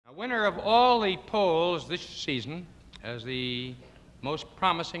A winner of all the polls this season as the most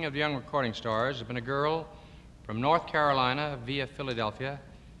promising of the young recording stars has been a girl from North Carolina via Philadelphia,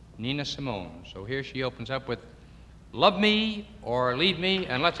 Nina Simone. So here she opens up with Love Me or Leave Me,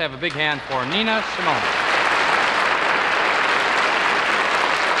 and let's have a big hand for Nina Simone.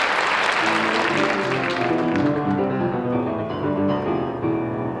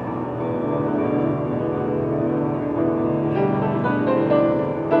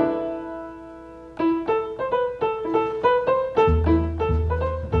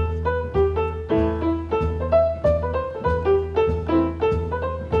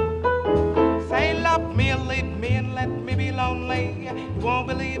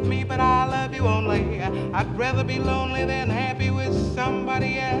 I'd rather be lonely than happy with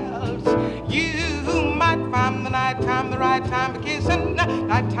somebody else. You might find the nighttime the right time for kissing.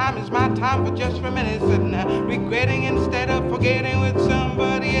 Nighttime is my time for just reminiscing, regretting instead of forgetting with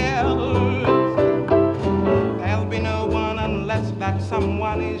somebody else. There'll be no one unless that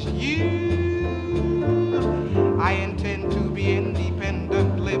someone is you. I intend to be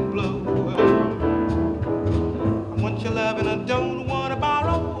independently blue. I want your love and I don't want to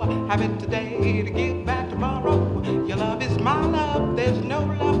borrow. Have it today to give back tomorrow. Your love is my love. There's no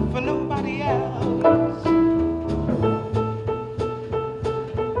love for nobody else.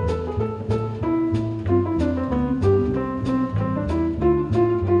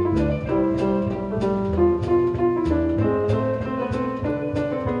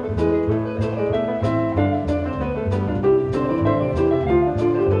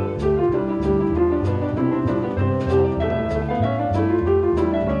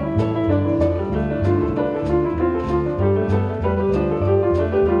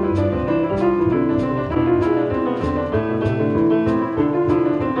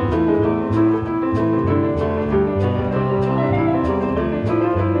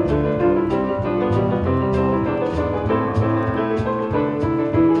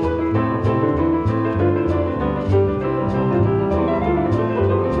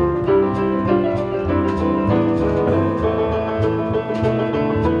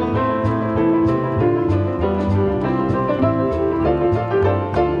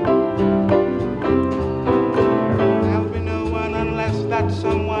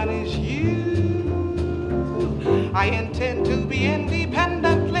 I intend to be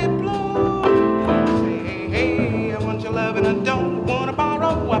independently blue. Say, hey, hey, I want your love and I don't want to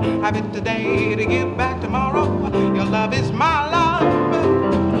borrow. Have it today to give back tomorrow. Your love is my love.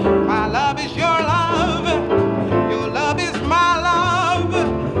 My love is your love. Your love is my love.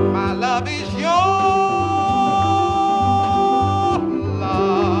 My love is your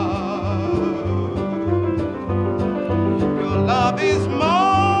love. Your love is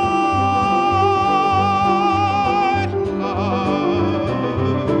mine.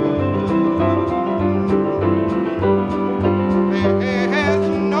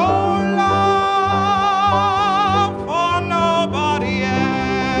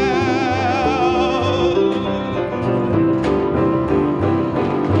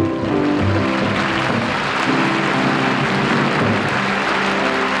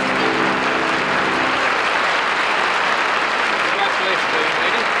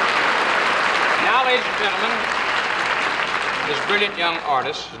 This brilliant young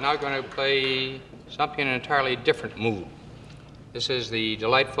artist is now going to play something in an entirely different mood. This is the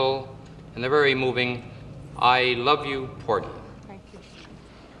delightful and the very moving I Love You, Porgy. Thank you.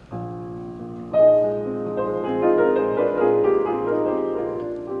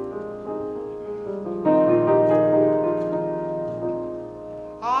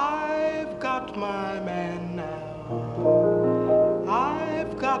 I've got my man now.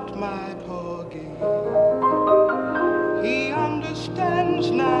 I've got my Porgy. He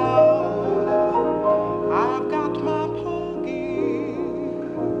understands now. I've got my Porgy.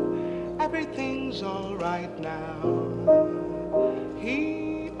 Everything's all right now.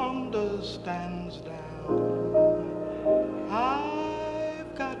 He understands now.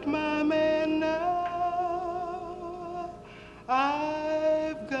 I've got my man now.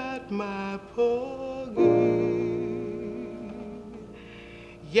 I've got my Porgy.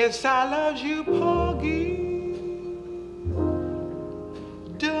 Yes, I love you, Porgy.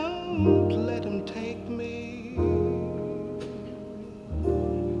 Don't let him take me.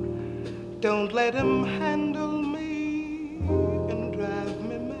 Don't let him handle me and drive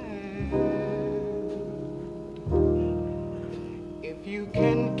me mad. If you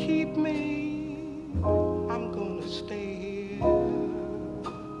can keep me, I'm gonna stay here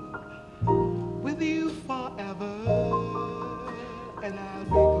with you forever, and I'll be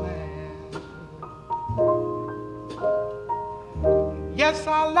glad. Yes, Yes,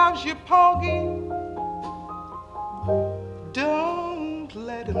 I love you, Porgy. Don't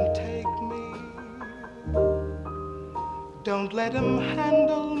let him take me. Don't let him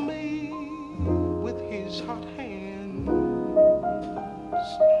handle me with his hot hands.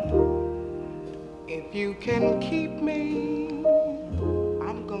 If you can keep me,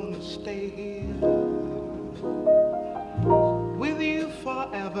 I'm gonna stay here with you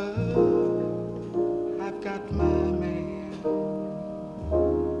forever. I've got my man.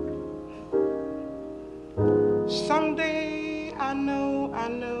 Someday, I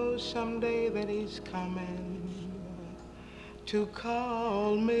know someday that he's coming to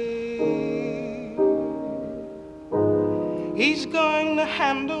call me. He's going to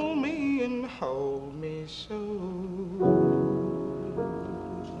handle me and hold me so.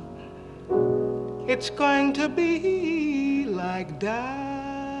 It's going to be like dying,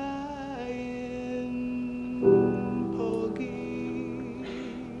 Porgy,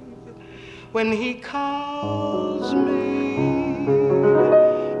 when he calls me.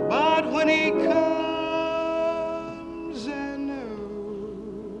 But when he comes, I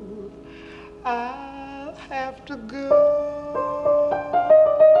know I'll have to go.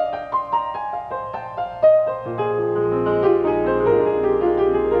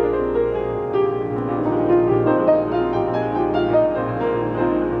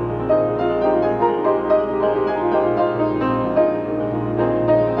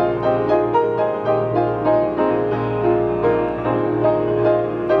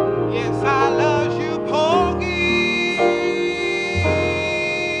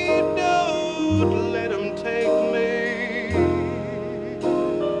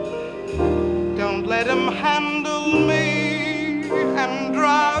 Let him handle me and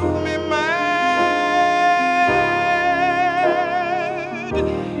drive me mad.